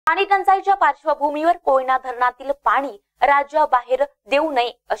पाणी टंचाईच्या पार्श्वभूमीवर कोयना धरणातील पाणी राज्याबाहेर देऊ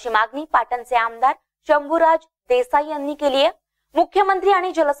नये अशी मागणी पाटणचे आमदार शंभूराज देसाई यांनी केली आहे। मुख्यमंत्री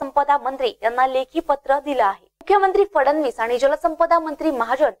आणि जलसंपदा मंत्री यांना लेखी पत्र दिलं आहे। मुख्यमंत्री फडणवीस आणि जलसंपदा मंत्री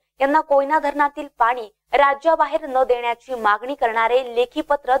महाजन यांना कोयना धरणातील पाणी राज्याबाहेर न देण्याची मागणी करणारे लेखी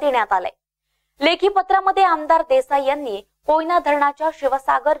पत्र देण्यात आले। लेखी पत्रामध्ये आमदार देसाई यांनी कोयना धरणाच्या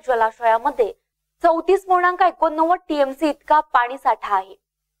शिवसागर जलाशयामध्ये 34.89 टीएमसी इतका पाणी साठा आहे।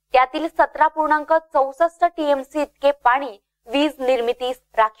 त्यातील 17.64 टीएमसी इतके पाणी वीज निर्मितीस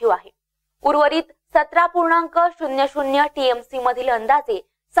राखीव आहे। उर्वरित 17.00 टीएमसी मधील अंदाजे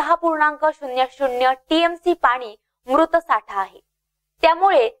 6.00 टीएमसी पाणी मृत साठा आहे।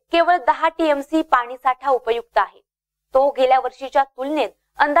 त्यामुळे केवळ 10 टीएमसी पाणी साठा उपयुक्त आहे। तो गेल्या वर्षीच्या तुलनेत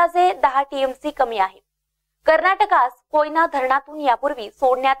अंदाजे 10 टीएमसी कमी आहे। कर्नाटकास कोयना धरणातून यापूर्वी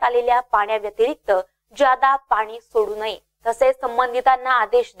सोडण्यात आलेल्या पाण्याव्यतिरिक्त जादा पाणी सोडू नये तसेच संबंधितांना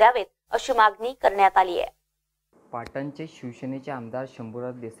आदेश द्यावेत अशी मागणी करण्यात आली आहे। पाटणचे शिवसेनेचे आमदार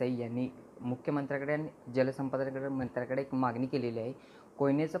शंभूराज देसाई यांनी मुख्यमंत्र्यांकडे आणि जलसंपदा मंत्र्यांकडे एक मागणी केलेली आहे।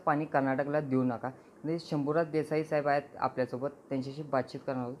 कोयनेचं पाणी कर्नाटकला देऊ नका। शंभूराज देसाई साहेब आहेत आपल्यासोबत, त्यांच्याशी बातचीत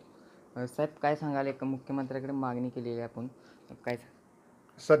करणार आहोत। साहेब काय सांगाल, एक मुख्यमंत्र्यांकडे मागणी केलेली आहे आपण, काय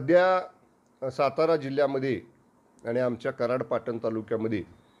सध्या सातारा जिल्ह्यामध्ये आणि आमच्या कराड पाटण तालुक्यामध्ये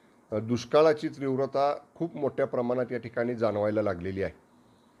दुष्काळाची तीव्रता खूप मोठ्या प्रमाणात या ठिकाणी जाणवायला लागलेली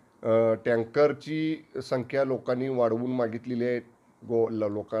आहे। टँकरची संख्या लोकांनी वाढवून मागितलेली आहे।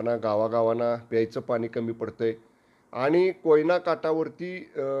 लोकांना गावागावांना प्यायचं पाणी कमी पडतंय आणि कोयना काठावरती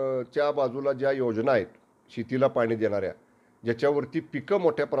च्या बाजूला ज्या योजना आहेत शेतीला पाणी देणाऱ्या, ज्याच्यावरती पिकं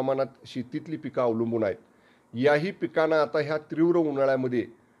मोठ्या प्रमाणात शेतीतली पिकं अवलंबून आहेत, याही पिकांना आता ह्या तीव्र उन्हाळ्यामध्ये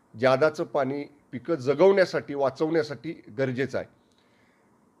जादाचं पाणी पिकं जगवण्यासाठी वाचवण्यासाठी गरजेचं आहे।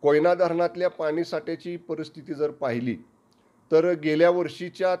 कोयना धरणातल्या पाणीसाठ्याची परिस्थिती जर पाहिली तर गेल्या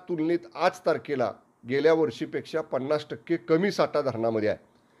वर्षीच्या तुलनेत आज तारखेला गेल्या वर्षीपेक्षा 50% कमी साठा धरणामध्ये आहे।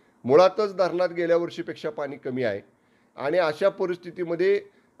 मुळातच धरणात गेल्या वर्षीपेक्षा पाणी कमी आहे आणि अशा परिस्थितीमध्ये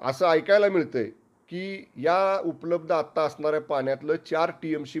असं ऐकायला मिळतंय की या उपलब्ध आत्ता असणाऱ्या पाण्यातलं 4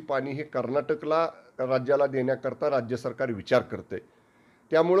 टीएमसी पाणी हे कर्नाटकला राज्याला देण्याकरता राज्य सरकार विचार करते।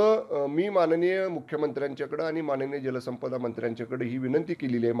 त्यामुळं मी माननीय मुख्यमंत्र्यांच्याकडे आणि माननीय जलसंपदा मंत्र्यांच्याकडे ही विनंती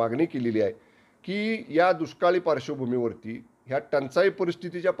केलेली आहे, मागणी केलेली आहे की या दुष्काळी पार्श्वभूमीवरती, ह्या टंचाई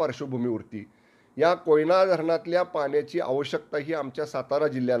परिस्थितीच्या पार्श्वभूमीवरती या कोयना धरणातल्या पाण्याची आवश्यकता ही आमच्या सातारा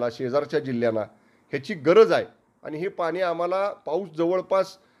जिल्ह्याला, शेजारच्या जिल्ह्यांना ह्याची गरज आहे आणि हे पाणी आम्हाला पाऊस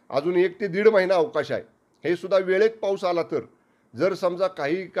जवळपास अजून 1 ते 1.5 महिना अवकाश आहे। हे सुद्धा वेळेत पाऊस आला तर, जर समजा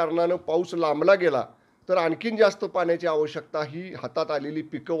काही कारणानं पाऊस लांबला गेला तर आणखीन जास्त पाण्याची आवश्यकता ही हातात आलेली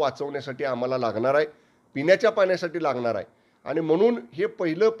पिकं वाचवण्यासाठी आम्हाला लागणार आहे, पिण्याच्या पाण्यासाठी लागणार आहे आणि म्हणून हे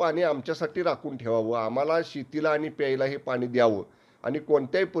पहिलं पाणी आमच्यासाठी राखून ठेवावं, आम्हाला शेतीला आणि प्यायला हे पाणी द्यावं आणि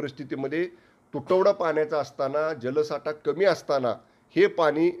कोणत्याही परिस्थितीमध्ये तुटवडा पाण्याचा असताना, जलसाठा कमी असताना हे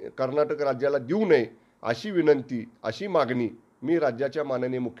पाणी कर्नाटक राज्याला देऊ नये अशी विनंती, अशी मागणी मी राज्याच्या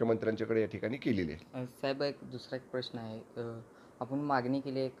माननीय मुख्यमंत्र्यांच्याकडे या ठिकाणी केलेली आहे। साहेब, एक दुसरा एक प्रश्न आहे, आपण मागणी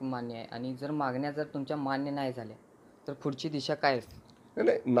केली, एक मान्य आहे आणि जर मागण्या जर तुमच्या मान्य नाही झाल्या तर पुढची दिशा काय असते?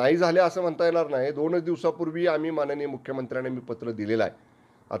 नाही झाल्या असं म्हणता येणार नाही। 2 दिवसापूर्वी आम्ही माननीय मुख्यमंत्र्यांना मी पत्र दिलेलं आहे।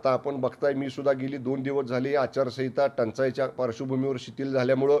 आता आपण बघताय, मी सुद्धा गेली 2 दिवस झाले आचारसंहिता टंचाईच्या पार्श्वभूमीवर शिथिल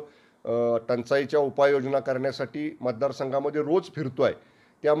झाल्यामुळं टंचाईच्या उपाययोजना करण्यासाठी मतदारसंघामध्ये रोज फिरतोय।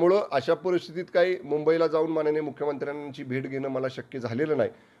 त्यामुळं अशा परिस्थितीत काही मुंबईला जाऊन माननीय मुख्यमंत्र्यांची भेट घेणं मला शक्य झालेलं नाही,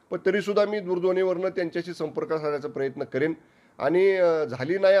 पण तरीसुद्धा मी दूरध्वनीवरनं त्यांच्याशी संपर्क साधण्याचा प्रयत्न करेन आणि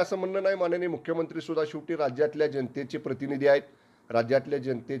झाली नाही असं म्हणणं नाही। माननीय मुख्यमंत्रीसुद्धा शेवटी राज्यातल्या जनतेचे प्रतिनिधी आहेत, राज्यातल्या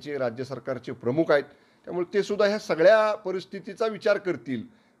जनतेचे राज्य सरकारचे प्रमुख आहेत, त्यामुळे ते सुद्धा ह्या सगळ्या परिस्थितीचा विचार करतील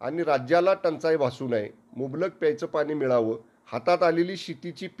आणि राज्याला टंचाई भासू नये, मुबलक प्यायचं पाणी मिळावं, हातात आलेली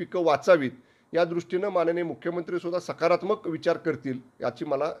शेतीची पिकं वाचावीत या दृष्टीनं माननीय मुख्यमंत्री सुद्धा सकारात्मक विचार करतील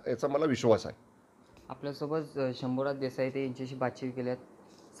याचा मला विश्वास आहे। आपल्यासोबत शंभूराज देसाई यांच्याशी बातचीत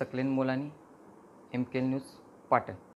केल्यात। सकलेन मुलानी, MK न्यूज, पाटण।